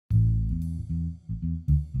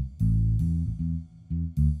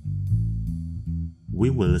We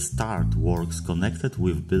will start works connected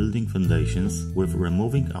with building foundations with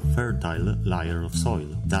removing a fertile layer of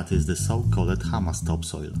soil, that is the so-called humus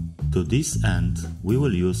topsoil. To this end, we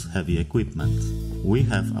will use heavy equipment. We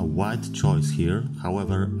have a wide choice here,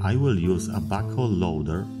 however I will use a backhoe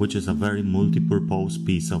loader, which is a very multi-purpose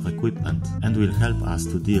piece of equipment and will help us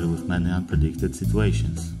to deal with many unpredicted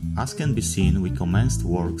situations. As can be seen, we commenced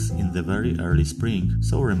works in the very early spring,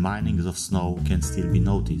 so remainings of snow can still be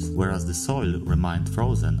noticed, whereas the soil remained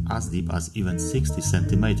frozen as deep as even 60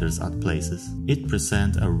 centimeters at places. It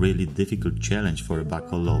presents a really difficult challenge for a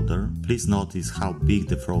backhoe loader. Please notice how big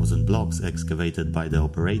the frozen blocks excavated by the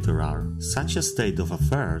operator are. Such a state of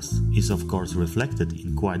affairs is of course reflected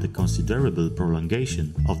in quite a considerable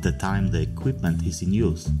prolongation of the time the equipment is in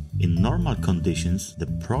use. In normal conditions, the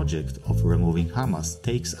project of removing humus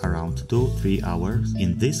takes around 2-3 hours.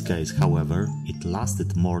 In this case, however, it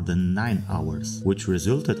lasted more than 9 hours, which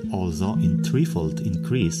resulted also in threefold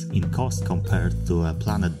increase in cost compared to a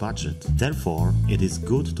planned budget. Therefore, it is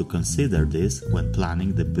good to consider this when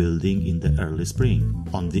planning the building in the early spring.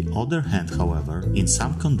 On the other hand, however, in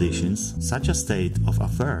some conditions, such a state of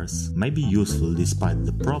affairs may be useful despite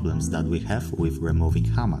the problems that we have with removing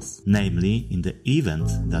humus, namely in the event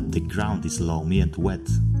that the ground is loamy and wet.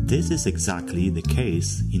 This is exactly the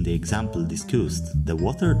case in the example discussed. The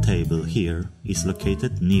water table here is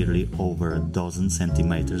located nearly over a dozen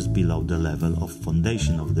centimeters below the level of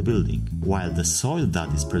foundation of the building, while the soil that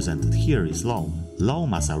is presented here is loam.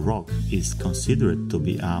 Loam as a rock is considered to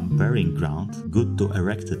be a bearing ground, good to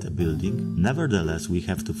erect a building. Nevertheless, we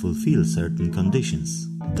have to fulfill certain conditions.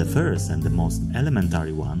 The first and the most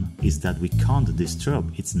elementary one is that we can't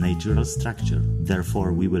disturb its natural structure,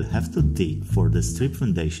 therefore we will have to dig for the strip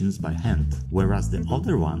foundations by hand, whereas the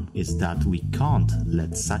other one is that we can't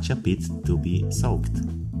let such a pit to be soaked.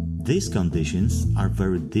 These conditions are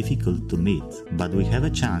very difficult to meet, but we have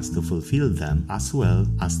a chance to fulfill them as well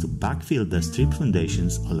as to backfill the strip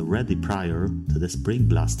foundations already prior to the spring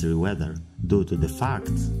blustery weather, due to the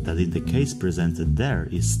fact that in the case presented there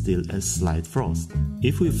is still a slight frost.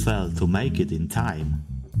 If we fail to make it in time,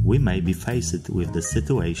 we may be faced with the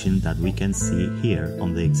situation that we can see here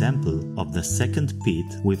on the example of the second pit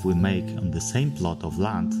which we make on the same plot of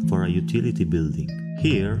land for a utility building.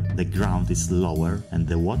 Here the ground is lower and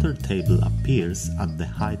the water table appears at the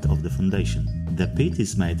height of the foundation. The pit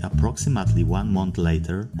is made approximately 1 month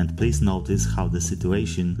later, and please notice how the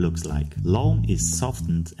situation looks like. Loam is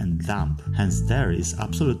softened and damp, hence there is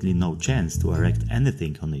absolutely no chance to erect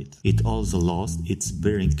anything on it. It also lost its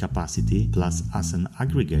bearing capacity, plus as an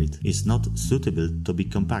aggregate is not suitable to be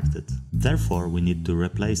compacted. Therefore we need to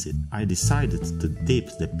replace it. I decided to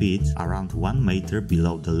dip the pit around 1 meter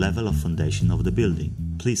below the level of foundation of the building.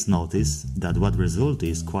 Please notice that what result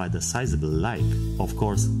is quite a sizable lake. Of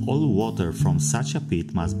course, all water from such a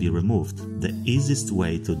pit must be removed. The easiest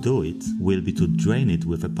way to do it will be to drain it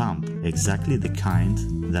with a pump, exactly the kind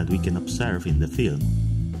that we can observe in the film.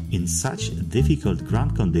 In such difficult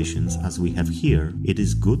ground conditions as we have here, it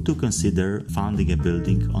is good to consider founding a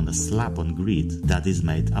building on a slab-on grid that is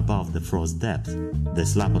made above the frost depth. The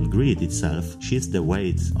slab-on grid itself shifts the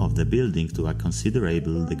weight of the building to a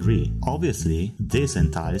considerable degree. Obviously, this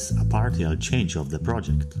entails a partial change of the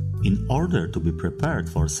project. In order to be prepared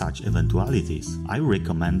for such eventualities, I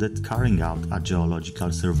recommended carrying out a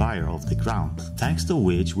geological survey of the ground, thanks to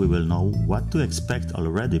which we will know what to expect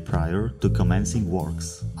already prior to commencing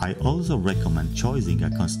works. I also recommend choosing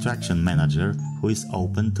a construction manager who is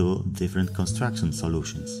open to different construction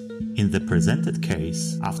solutions. In the presented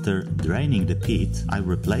case, after draining the pit, I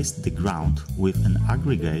replaced the ground with an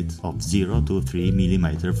aggregate of 0 to 3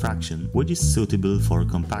 mm fraction, which is suitable for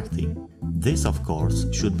compacting. This, of course,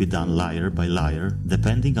 should be done layer by layer,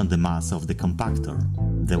 depending on the mass of the compactor.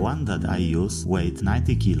 The one that I use weighed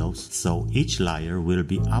 90 kilos, so each layer will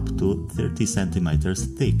be up to 30 centimeters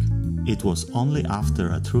thick. It was only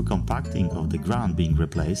after a true compacting of the ground being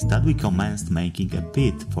replaced that we commenced making a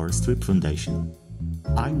pit for a strip foundation.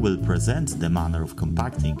 I will present the manner of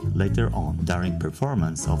compacting later on during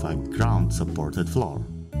performance of a ground-supported floor.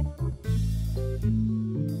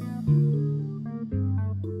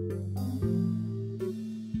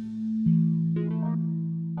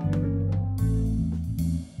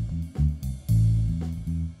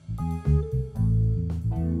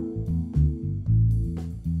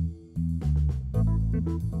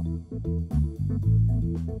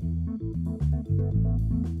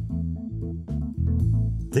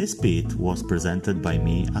 This pit was presented by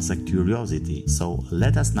me as a curiosity, so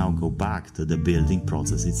let us now go back to the building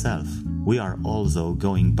process itself. We are also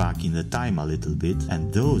going back in the time a little bit,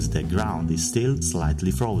 and thus the ground is still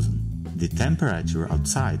slightly frozen. the temperature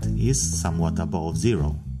outside is somewhat above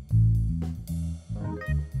zero.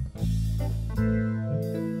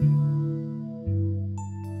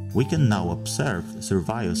 We can now observe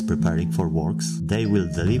surveyors preparing for works. They will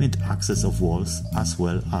delimit access of walls as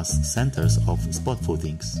well as centers of spot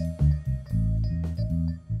footings.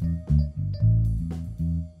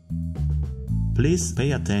 Please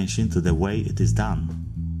pay attention to the way it is done.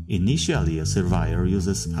 Initially, a surveyor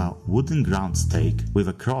uses a wooden ground stake with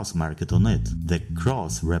a cross marked on it. The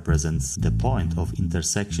cross represents the point of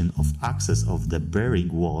intersection of axes of the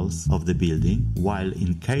bearing walls of the building, while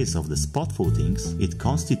in case of the spot footings, it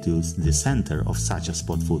constitutes the center of such a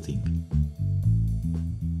spot footing.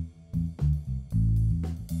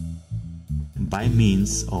 By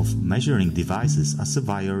means of measuring devices, a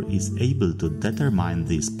surveyor is able to determine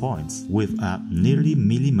these points with a nearly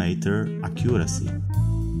millimeter accuracy.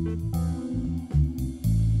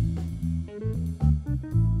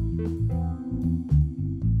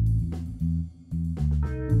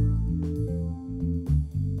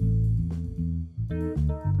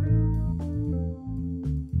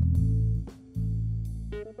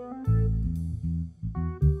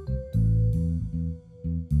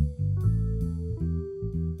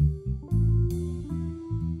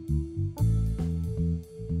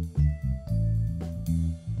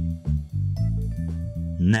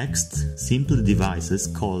 Next, simple devices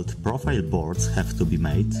called profile boards have to be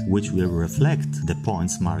made, which will reflect the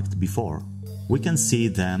points marked before. We can see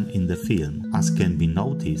them in the film. As can be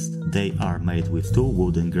noticed, they are made with two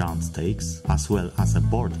wooden ground stakes, as well as a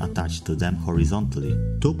board attached to them horizontally.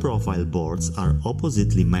 Two profile boards are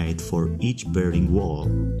oppositely made for each bearing wall.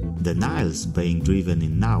 The nails being driven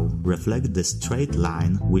in now reflect the straight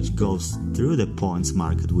line which goes through the points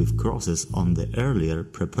marked with crosses on the earlier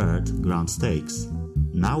prepared ground stakes.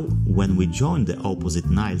 Now, when we join the opposite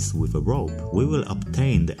nails with a rope, we will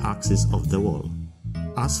obtain the axis of the wall.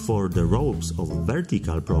 As for the ropes of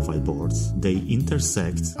vertical profile boards, they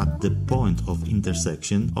intersect at the point of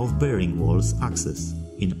intersection of bearing walls axes.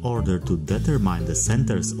 In order to determine the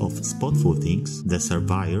centers of spot footings, the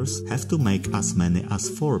surveyors have to make as many as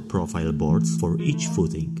 4 profile boards for each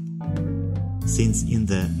footing. Since in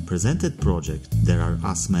the presented project there are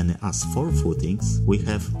as many as 4 footings, we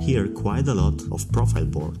have here quite a lot of profile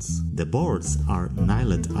boards. The boards are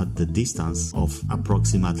nailed at the distance of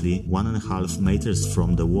approximately 1.5 meters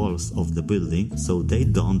from the walls of the building, so they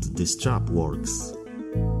don't disrupt works.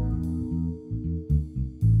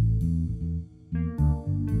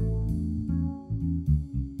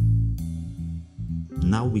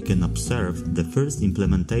 Now we can observe the first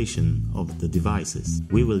implementation of the devices.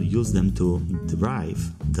 We will use them to derive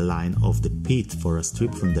the line of the pit for a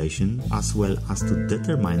strip foundation, as well as to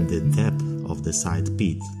determine the depth of the side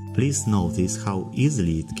pit. Please notice how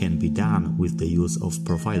easily it can be done with the use of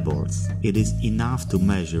profile boards. It is enough to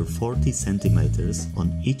measure 40 centimeters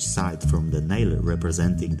on each side from the nail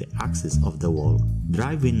representing the axis of the wall.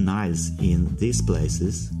 Drive in nails in these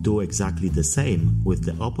places, do exactly the same with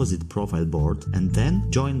the opposite profile board, and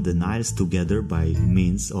then join the nails together by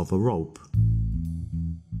means of a rope.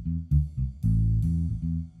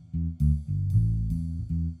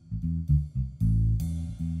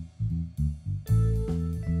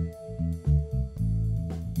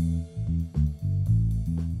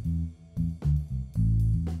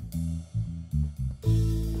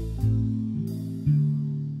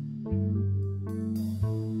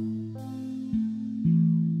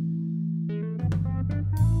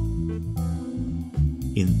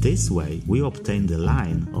 In this way, we obtain the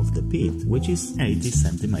line of the pit, which is 80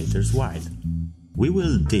 centimeters wide. We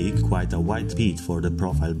will dig quite a wide pit for the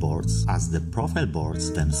profile boards, as the profile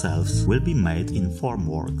boards themselves will be made in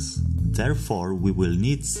formworks. Therefore, we will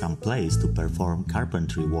need some place to perform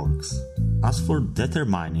carpentry works. As for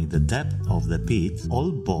determining the depth of the pit,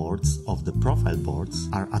 all boards of the profile boards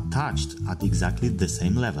are attached at exactly the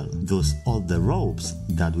same level. Thus, all the ropes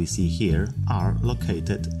that we see here are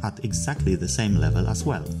located at exactly the same level as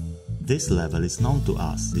well. This level is known to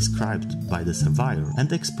us, described by the surveyor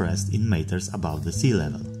and expressed in meters above the sea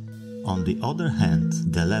level. On the other hand,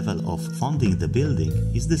 the level of funding the building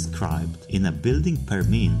is described in a building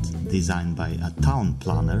permit designed by a town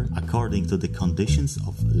planner according to the conditions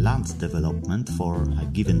of land development for a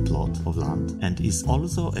given plot of land, and is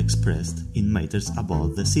also expressed in meters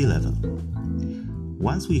above the sea level.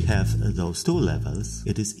 Once we have those two levels,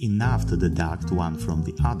 it is enough to deduct one from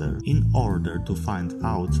the other in order to find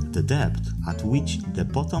out the depth at which the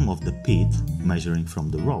bottom of the pit, measuring from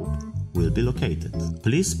the rope, will be located.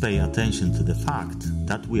 Please pay attention to the fact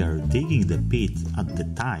that we are digging the pit at the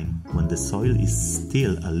time when the soil is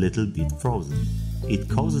still a little bit frozen. it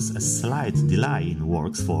causes a slight delay in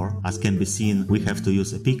works for, as can be seen, we have to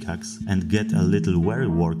use a pickaxe and get a little wary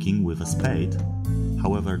working with a spade.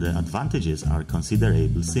 However, the advantages are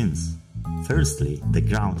considerable since, firstly, the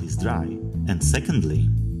ground is dry, and secondly,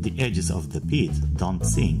 the edges of the pit don't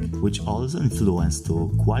sink, which also influence the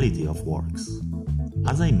quality of works.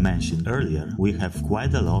 As I mentioned earlier, we have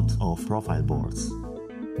quite a lot of profile boards.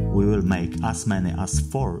 We will make as many as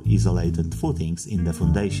 4 isolated footings in the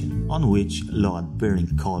foundation, on which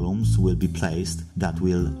load-bearing columns will be placed that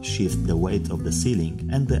will shift the weight of the ceiling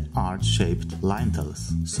and the arch-shaped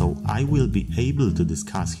lintels. So I will be able to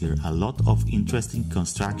discuss here a lot of interesting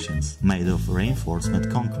constructions made of reinforcement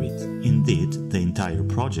concrete. Indeed, the entire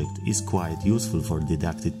project is quite useful for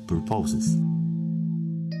didactic purposes.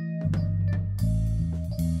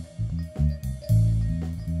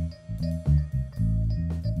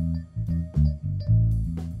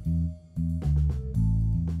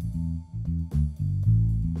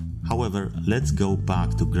 However, let's go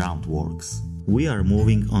back to groundworks. We are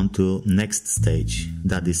moving on to next stage,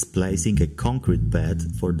 that is placing a concrete bed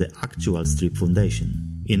for the actual strip foundation.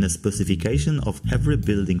 In a specification of every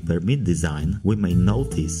building permit design, we may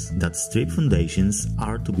notice that strip foundations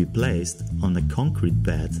are to be placed on a concrete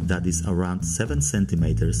bed that is around 7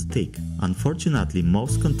 cm thick. Unfortunately,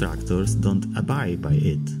 most contractors don't abide by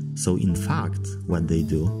it. So in fact, what they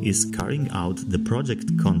do is carrying out the project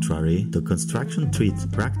contrary to construction treat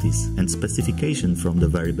practice and specification from the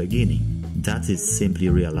very beginning. That is simply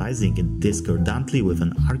realizing it discordantly with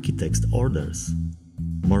an architect's orders.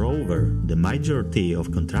 Moreover, the majority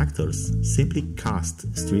of contractors simply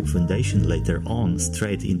cast strip foundation later on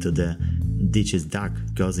straight into the ditch's deck,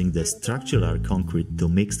 causing the structural concrete to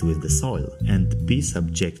mix with the soil and be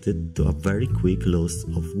subjected to a very quick loss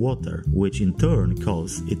of water, which in turn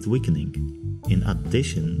causes its weakening. In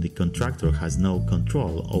addition, the contractor has no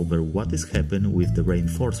control over what is happening with the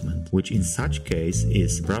reinforcement, which in such case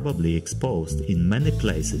is probably exposed in many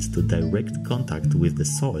places to direct contact with the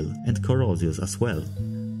soil and corrosions as well.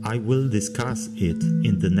 I will discuss it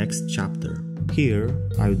in the next chapter. Here,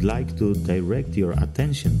 I would like to direct your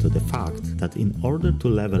attention to the fact that in order to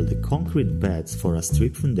level the concrete beds for a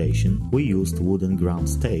strip foundation, we used wooden ground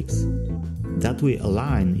stakes that we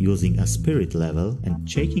align using a spirit level and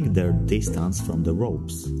checking their distance from the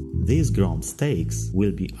ropes. These ground stakes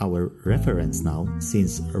will be our reference now,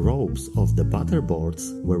 since ropes of the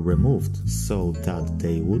butterboards were removed so that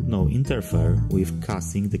they would not interfere with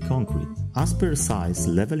casting the concrete. As precise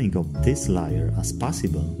leveling of this layer as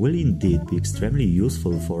possible will indeed be extremely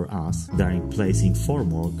useful for us during placing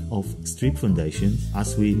formwork of strip foundations,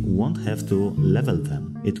 as we won't have to level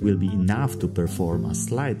them. It will be enough to perform a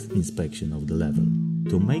slight inspection of the level.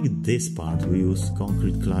 To make this part we use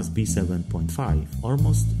concrete class B7.5,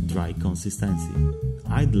 almost dry consistency.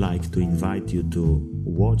 I'd like to invite you to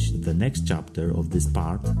watch the next chapter of this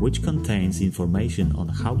part, which contains information on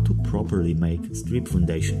how to properly make strip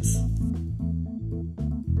foundations.